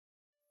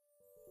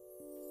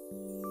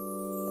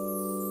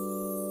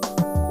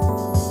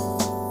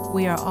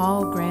We are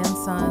all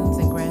grandsons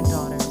and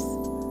granddaughters.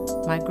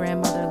 My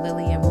grandmother,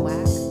 Lillian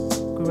Wack,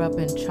 grew up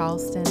in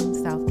Charleston,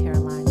 South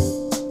Carolina.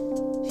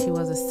 She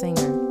was a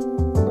singer,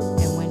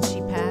 and when she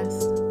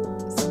passed,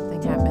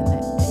 something happened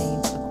that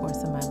changed the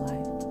course of my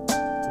life.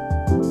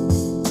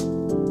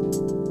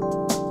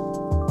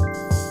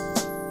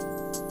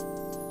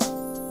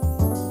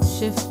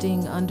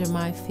 Shifting under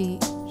my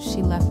feet,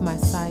 she left my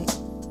sight.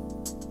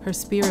 Her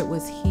spirit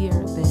was here,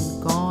 then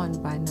gone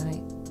by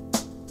night.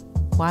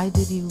 Why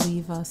did you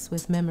leave us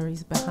with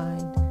memories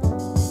behind?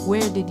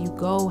 Where did you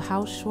go?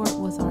 How short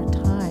was our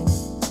time?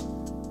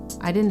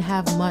 I didn't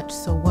have much,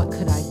 so what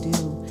could I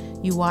do?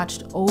 You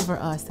watched over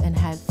us and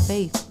had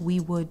faith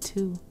we would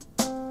too.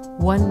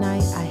 One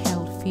night I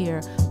held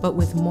fear, but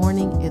with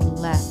morning it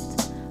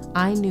left.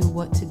 I knew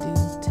what to do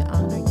to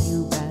honor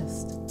you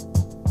best.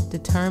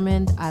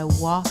 Determined, I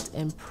walked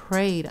and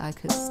prayed I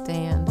could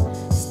stand,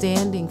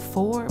 standing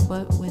for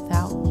but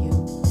without you.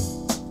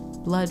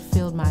 Blood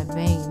filled my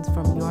veins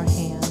from your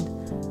hand,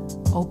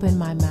 opened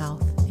my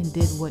mouth and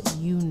did what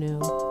you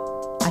knew.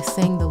 I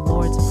sang the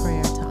Lord's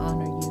Prayer to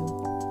honor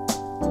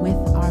you. With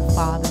our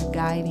Father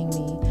guiding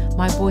me,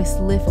 my voice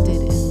lifted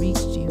and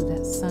reached you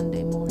that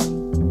Sunday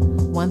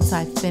morning. Once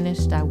I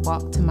finished, I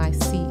walked to my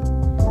seat.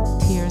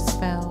 Tears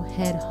fell,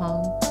 head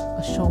hung,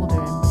 a shoulder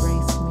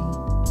embraced me.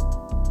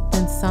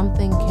 Then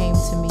something came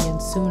to me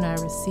and soon I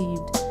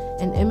received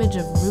an image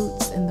of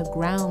roots in the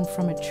ground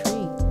from a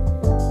tree,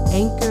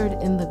 anchored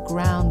in the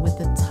ground with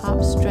the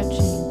top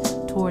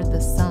stretching toward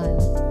the sun.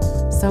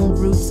 Some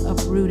roots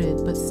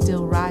uprooted but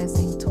still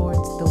rising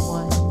towards the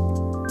one.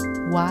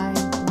 Why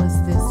was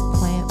this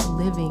plant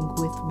living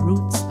with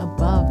roots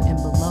above and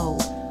below?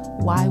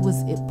 Why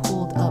was it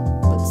pulled up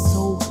but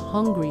so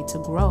hungry to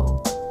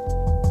grow?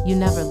 You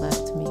never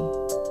left me,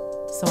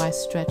 so I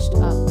stretched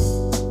up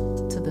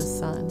to the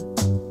sun.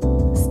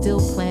 Still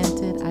planted